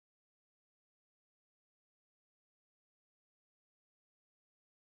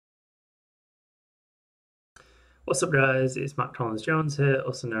What's up guys, it's Matt Collins-Jones here,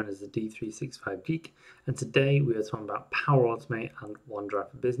 also known as the D365 Geek, and today we are talking about Power Automate and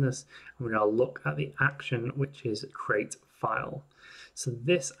OneDrive for Business, and we're going to look at the action which is create file. So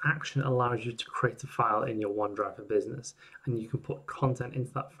this action allows you to create a file in your OneDrive for Business, and you can put content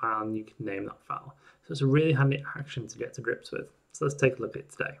into that file and you can name that file. So it's a really handy action to get to grips with. So let's take a look at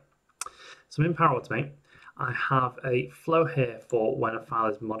it today. So in Power Automate, I have a flow here for when a file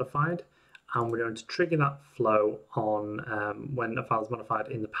is modified, and we're going to trigger that flow on when a file is modified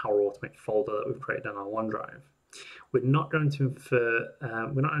in the Power Automate folder that we've created on our OneDrive. We're not going to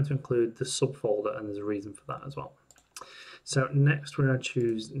include the subfolder, and there's a reason for that as well. So next we're going to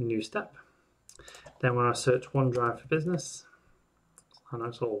choose New Step. Then we're going to search OneDrive for Business. I know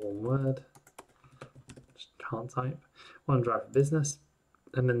it's all one word, just can't type. OneDrive for Business.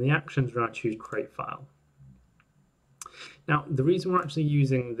 And then the actions we're going to choose Create File. Now, the reason we're actually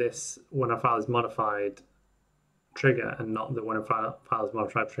using this when a file is modified trigger and not the when a file is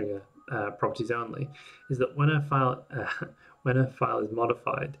modified trigger properties only is that when a file is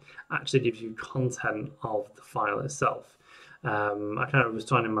modified, it actually gives you content of the file itself. I kind of was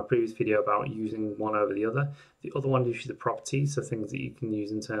talking in my previous video about using one over the other. The other one gives you the properties, so things that you can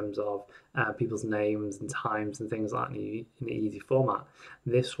use in terms of people's names and times and things like that in an easy format.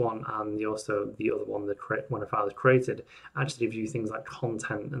 This one and the other one, when a file is created, actually gives you things like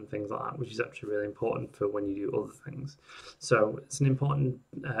content and things like that, which is actually really important for when you do other things. So it's an important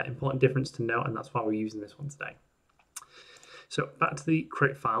difference to note, and that's why we're using this one today. So back to the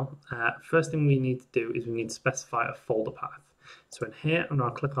create file. First thing we need to do is we need to specify a folder path. So in here, I'm going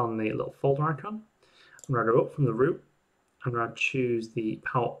to click on the little folder icon. I'm going to go up from the root. I'm going to choose the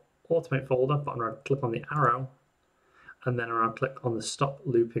Power Automate folder, but I'm going to click on the arrow, and then I'm going to click on the Stop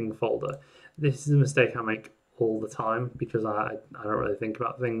Looping folder. This is a mistake I make all the time because I don't really think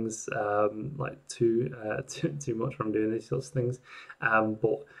about things like too much when I'm doing these sorts of things.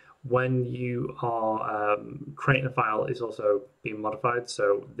 But when you are creating a file, it's also being modified,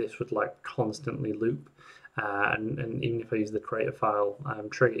 so this would like constantly loop. And even if I use the create a file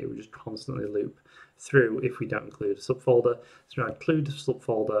trigger, it would just constantly loop through if we don't include a subfolder. So we're going to include the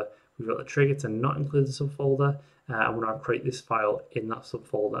subfolder, we've got the trigger to not include the subfolder, and we're going to create this file in that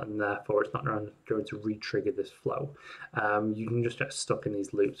subfolder, and therefore it's not going to re-trigger this flow. You can just get stuck in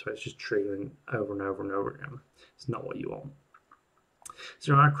these loops where it's just triggering over and over and over again. It's not what you want.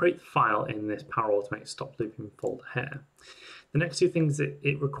 So I create the file in this Power Automate Stop Looping folder here. The next two things that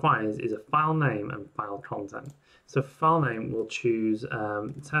it requires is a file name and file content. So file name, we'll choose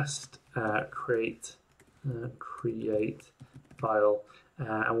test create file,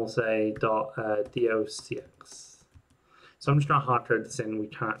 and we'll say .docx. So I'm just going to hard code this in. We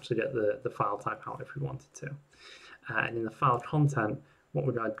can actually get the file type out if we wanted to. And in the file content, what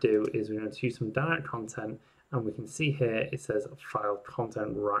we're going to do is we're going to use some direct content, and we can see here it says file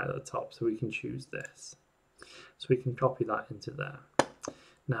content right at the top, so we can choose this. So we can copy that into there.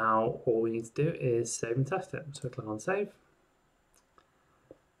 Now all we need to do is save and test it. So we click on save,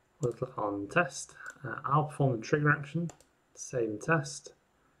 we'll click on test, I'll perform the trigger action, save and test,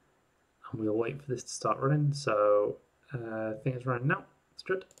 and we'll wait for this to start running. So I think it's running now, it's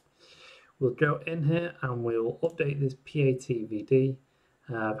good. We'll go in here and we'll update this PATVD,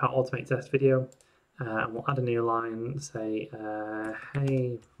 Power Automate Test Video, and we'll add a new line, say,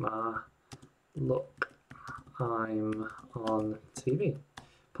 hey Ma, look, I'm on TV.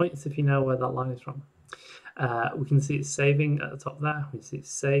 Points if you know where that line is from. We can see it's saving at the top there. We see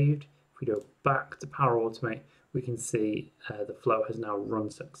it's saved. If we go back to Power Automate, we can see the flow has now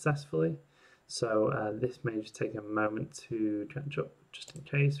run successfully. So this may just take a moment to catch up, just in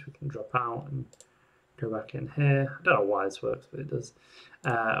case. We can drop out and go back in here. I don't know why this works, but it does.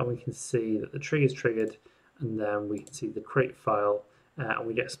 And we can see that the trigger is triggered, and then we can see the create file, and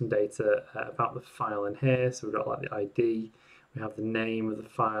we get some data about the file in here. So we've got like the ID, we have the name of the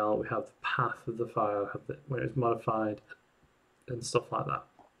file, we have the path of the file, when it was modified, and stuff like that.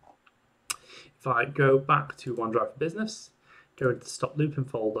 If I go back to OneDrive for Business, go into the Stop Looping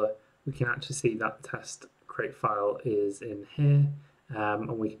folder, we can actually see that test create file is in here.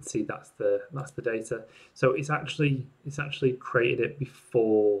 And we can see that's the data. So it's actually created it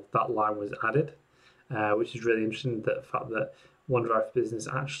before that line was added, which is really interesting. The fact that OneDrive for Business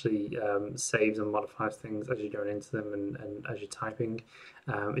actually saves and modifies things as you're going into them and as you're typing.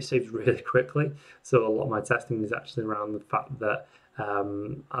 It saves really quickly. So a lot of my testing is actually around the fact that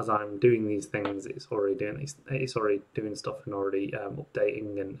as I'm doing these things, it's already doing stuff and already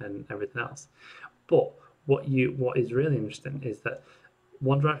updating and everything else. But what is really interesting is that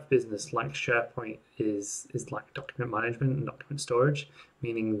OneDrive Business, like SharePoint, is like document management and document storage,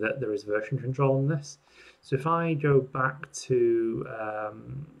 meaning that there is version control in this. So if I go back to,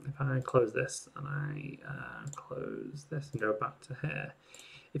 if I close this and I close this and go back to here,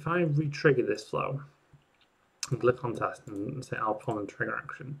 if I re-trigger this flow and click on test and say I'll perform a trigger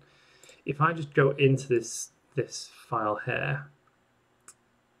action, if I just go into this file here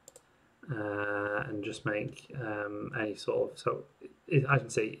and just make any sort of, so I can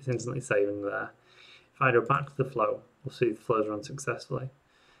see it's instantly saving there. If I go back to the flow, we'll see the flows run successfully.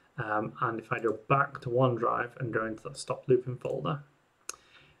 And if I go back to OneDrive and go into that stop looping folder,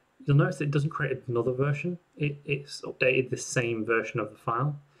 you'll notice it doesn't create another version. It's updated the same version of the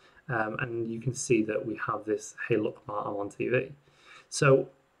file. And you can see that we have this, hey look, I'm on TV. So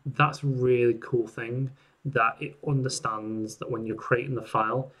that's a really cool thing, that it understands that when you're creating the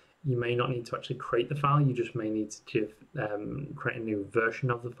file, you may not need to actually create the file, you just may need to create a new version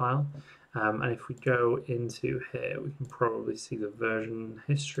of the file. And if we go into here, we can probably see the version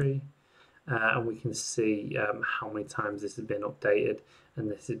history, and we can see how many times this has been updated and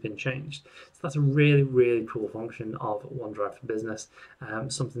this has been changed. So that's a really, really cool function of OneDrive for Business.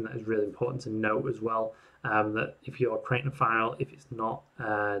 Something that is really important to note as well, that if you're creating a file, if it's not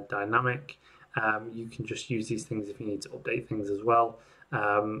dynamic, you can just use these things if you need to update things as well.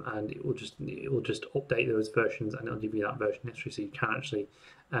 And it will just update those versions, and it'll give you that version history, so you can actually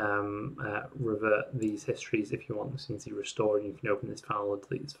revert these histories if you want. So you can see restore, and you can open this file and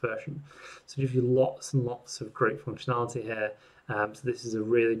delete this version. So it gives you lots and lots of great functionality here. So this is a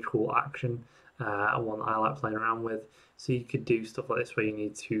really cool action, and one that I like playing around with. So you could do stuff like this where you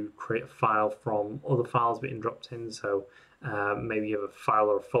need to create a file from other files being dropped in. So maybe you have a file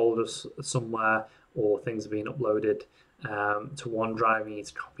or a folder somewhere, or things are being uploaded to OneDrive, you need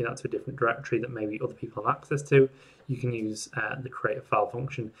to copy that to a different directory that maybe other people have access to. You can use the create a file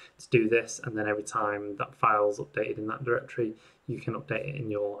function to do this, and then every time that file's updated in that directory, you can update it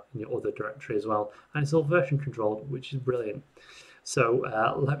in your other directory as well. And it's all version controlled, which is brilliant.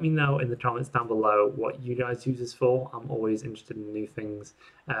 So let me know in the comments down below what you guys use this for. I'm always interested in new things,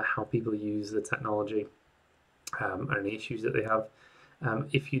 how people use the technology, and any issues that they have.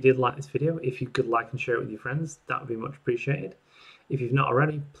 If you did like this video, if you could like and share it with your friends, that would be much appreciated. If you've not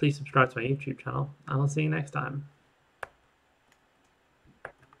already, please subscribe to my YouTube channel, and I'll see you next time.